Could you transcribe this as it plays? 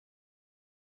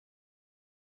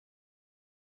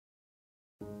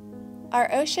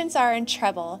Our oceans are in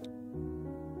trouble.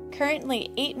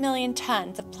 Currently, 8 million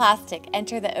tons of plastic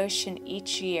enter the ocean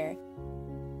each year,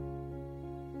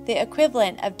 the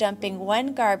equivalent of dumping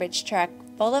one garbage truck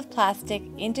full of plastic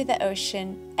into the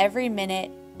ocean every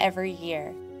minute, every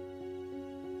year.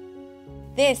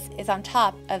 This is on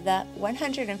top of the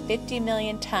 150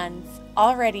 million tons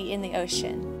already in the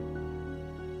ocean.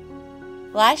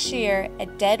 Last year, a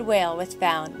dead whale was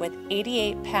found with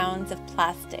 88 pounds of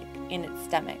plastic in its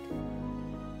stomach.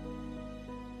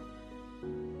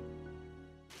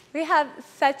 We have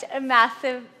such a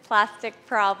massive plastic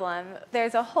problem.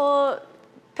 There's a whole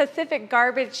Pacific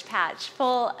garbage patch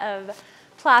full of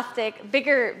plastic,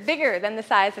 bigger than the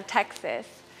size of Texas.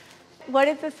 What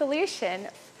is the solution?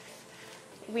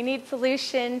 We need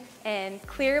solutions, and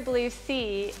Clear Blue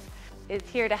Sea is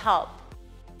here to help.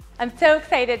 I'm so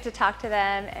excited to talk to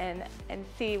them and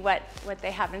see what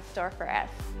they have in store for us.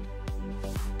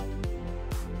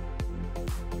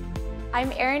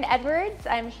 I'm Erin Edwards.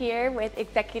 I'm here with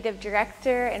Executive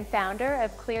Director and Founder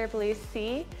of Clear Blue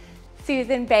Sea,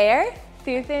 Susan Baer.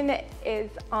 Susan is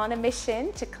on a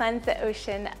mission to cleanse the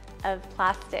ocean of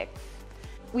plastics.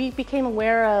 We became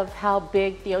aware of how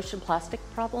big the ocean plastic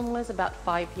problem was about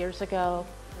 5 years ago.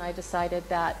 And I decided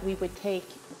that we would take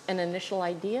an initial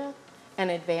idea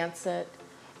and advance it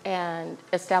and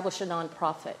establish a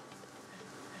nonprofit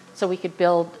so we could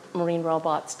build marine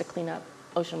robots to clean up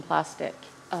ocean plastic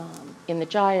in the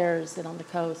gyres and on the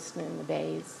coast and in the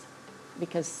bays,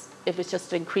 because it was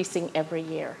just increasing every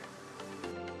year.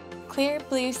 Clear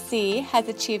Blue Sea has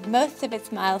achieved most of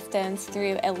its milestones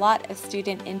through a lot of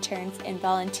student interns and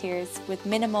volunteers with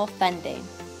minimal funding.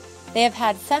 They have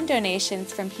had some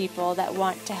donations from people that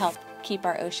want to help keep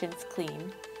our oceans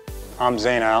clean. I'm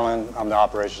Zane Allen. I'm the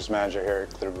operations manager here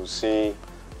at Clear Blue Sea.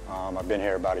 I've been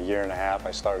here about 1.5 years.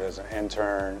 I started as an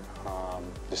intern,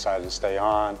 decided to stay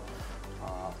on.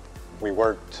 We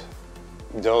worked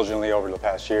diligently over the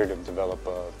past year to develop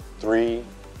 3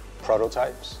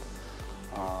 prototypes.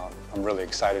 I'm really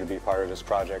excited to be part of this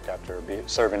project after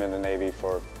serving in the Navy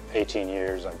for 18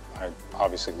 years. I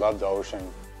obviously love the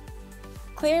ocean.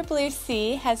 Clear Blue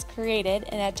Sea has created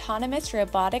an autonomous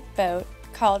robotic boat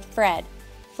called FRED,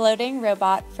 Floating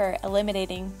Robot for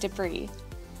Eliminating Debris,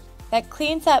 that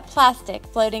cleans up plastic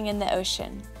floating in the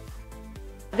ocean.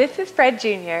 This is Fred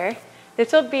Jr.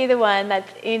 This will be the one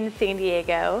that's in San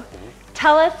Diego.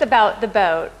 Tell us about the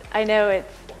boat. I know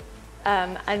it's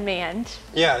unmanned.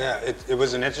 Yeah, it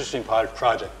was an interesting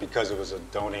project because it was a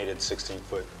donated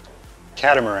 16-foot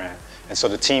catamaran. And so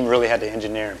the team really had to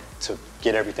engineer to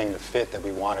get everything to fit that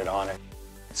we wanted on it.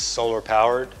 It's solar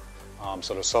powered,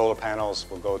 so the solar panels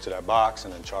will go to that box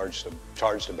and then charge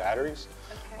the batteries,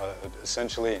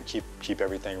 essentially, and keep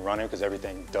everything running, because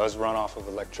everything does run off of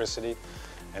electricity.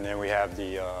 And then we have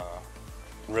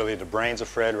really the brains of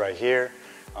Fred right here.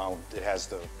 It has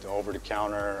the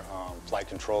over-the-counter flight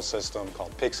control system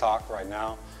called Pixhawk right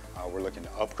now. We're looking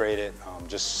to upgrade it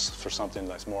just for something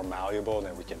that's more malleable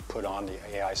that we can put on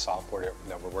the AI software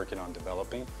that we're working on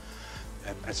developing.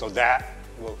 And so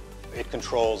it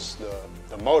controls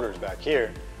the motors back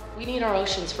here. We need our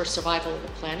oceans for survival of the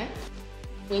planet.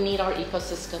 We need our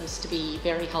ecosystems to be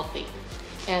very healthy.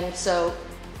 And so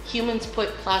humans put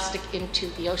plastic into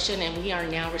the ocean, and we are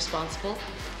now responsible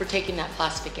for taking that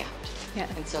plastic out. Yeah.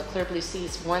 And so Clear Blue Sea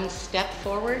is one step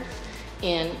forward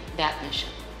in that mission.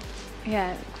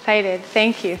 Yeah, excited.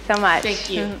 Thank you so much. Thank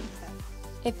you.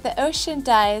 If the ocean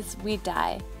dies, we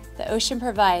die. The ocean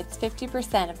provides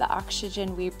 50% of the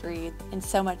oxygen we breathe and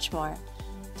so much more.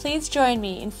 Please join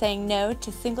me in saying no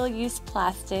to single-use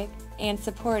plastic and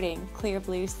supporting Clear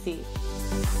Blue Sea.